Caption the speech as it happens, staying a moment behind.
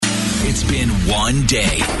It's been one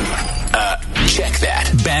day. Check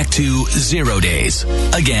that. Back to 0 days.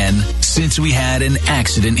 Again, since we had an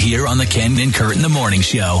accident here on the Ken and Kurt in the Morning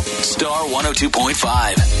Show. Star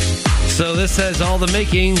 102.5. So this has all the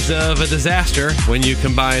makings of a disaster when you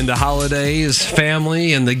combine the holidays,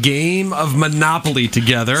 family, and the game of Monopoly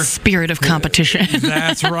together. Spirit of competition.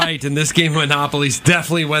 That's right. And this game of Monopoly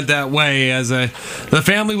definitely went that way. As the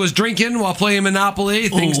family was drinking while playing Monopoly,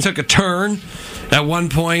 things took a turn. At one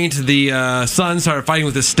point, the son started fighting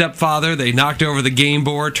with his stepfather. They knocked over the game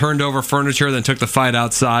board, turned over furniture, then took the fight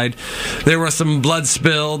outside. There was some blood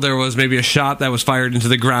spilled. There was maybe a shot that was fired into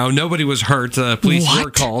the ground. Nobody was hurt. Police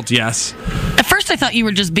were called, yes. At first, I thought you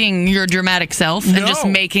were just being your dramatic self and just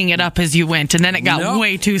making it up as you went, and then it got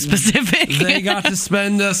way too specific. They got to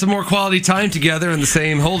spend some more quality time together in the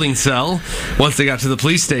same holding cell once they got to the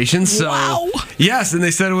police station. So, yes, and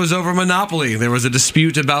they said it was over Monopoly. There was a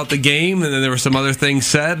dispute about the game, and then there were some other things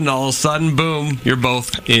said, and all of a sudden, boom, you're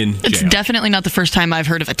both in jail. It's definitely not the first time I've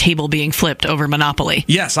heard of a table being flipped over Monopoly.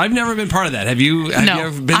 Yes, I've never been part of that. Have you? No, you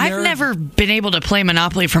ever been there? I've never been able to play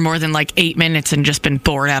Monopoly for more than like 8 minutes and just been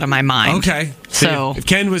bored out of my mind. Okay. So if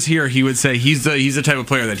Ken was here, he would say he's the type of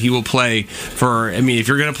player that he will play for. I mean, if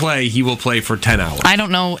you're going to play, he will play for 10 hours. I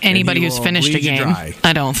don't know anybody who's finished a game.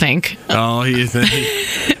 I don't think. Oh,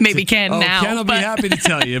 maybe Ken now. Ken will be happy to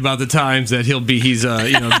tell you about the times that he's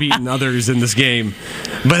beaten others in this game.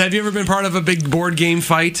 But have you ever been part of a big board game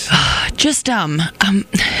fight? Just my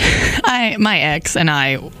ex and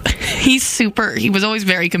I, he was always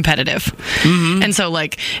very competitive. Mm-hmm. And so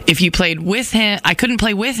like if you played with him, I couldn't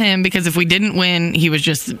play with him because if we didn't win, he was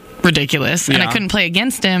just ridiculous. And I couldn't play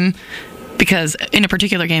against him because in a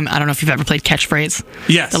particular game, I don't know if you've ever played Catchphrase.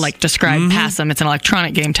 Yes. To describe Pass 'em. It's an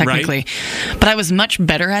electronic game technically. Right. But I was much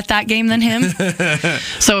better at that game than him.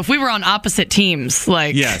 So if we were on opposite teams,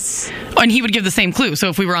 yes. And he would give the same clue. So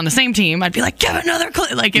if we were on the same team, I'd be like, give another clue.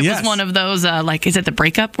 It was one of those, is it the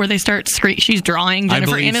breakup where they start she's drawing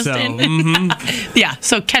Jennifer Aniston? So. Mm-hmm. Yeah,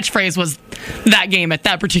 so Catchphrase was that game at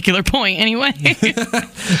that particular point anyway.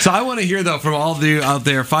 So I want to hear, though, from all of you out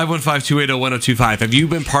there, 515-280-1025. Have you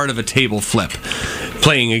been part of a table flip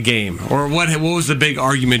playing a game? Or what was the big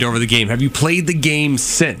argument over the game? Have you played the game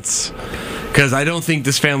since? Because I don't think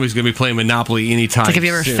this family's going to be playing Monopoly anytime soon. Have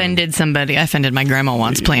you ever offended somebody? I offended my grandma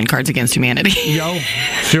once playing Cards Against Humanity.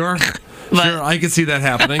 Sure. Sure, I could see that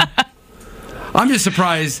happening. I'm just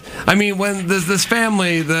surprised. I mean, when this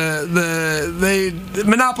family, Monopoly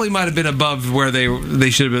might have been above where they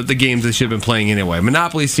should have, the games they should have been playing anyway.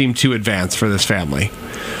 Monopoly seemed too advanced for this family.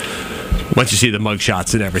 Once you see the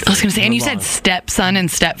mugshots and everything. I was going to say, and you said stepson and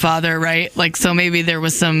stepfather, right? So maybe there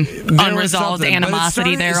was some unresolved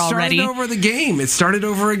animosity there already. It started over the game. It started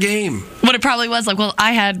over a game. What it probably was,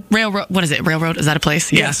 I had Railroad. What is it? Railroad? Is that a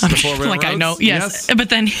place? Yes. The 4 railroads. I know. Yes. But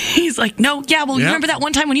then he's like, no, you remember that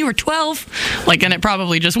one time when you were 12? And it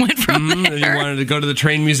probably just went from there. And he wanted to go to the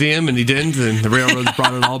train museum, and he didn't, and the railroads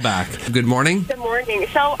brought it all back. Good morning. Good morning.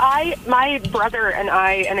 So my brother and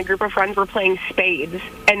I and a group of friends were playing spades,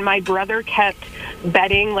 and my brother kept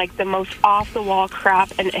betting the most off-the-wall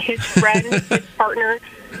crap, and his friend, his partner,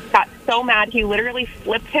 got so mad he literally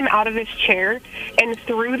flipped him out of his chair and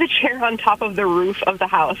threw the chair on top of the roof of the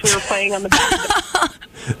house. We were playing on the back.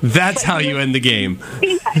 That's how you end the game.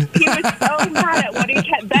 He was so mad at what he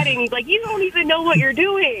kept betting. He's like, you don't even know what you're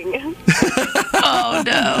doing. Oh,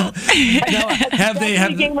 no. Have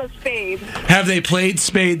they played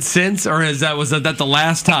spades since, or was that the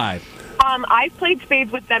last time? I've played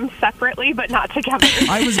spades with them separately, but not together.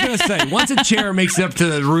 I was going to say, once a chair makes it up to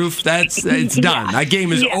the roof, it's done. That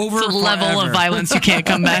game is over forever. It's a level of violence you can't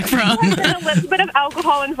come back from. There's a little bit of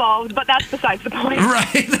alcohol involved, but that's besides the point.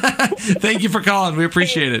 Right. Thank you for calling. We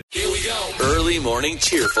appreciate it. Here we go. Early morning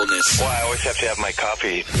cheerfulness. Well, I always have to have my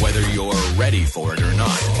coffee. Whether you're ready for it or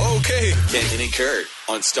not. Okay. Kenton and Kurt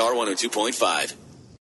on Star 102.5.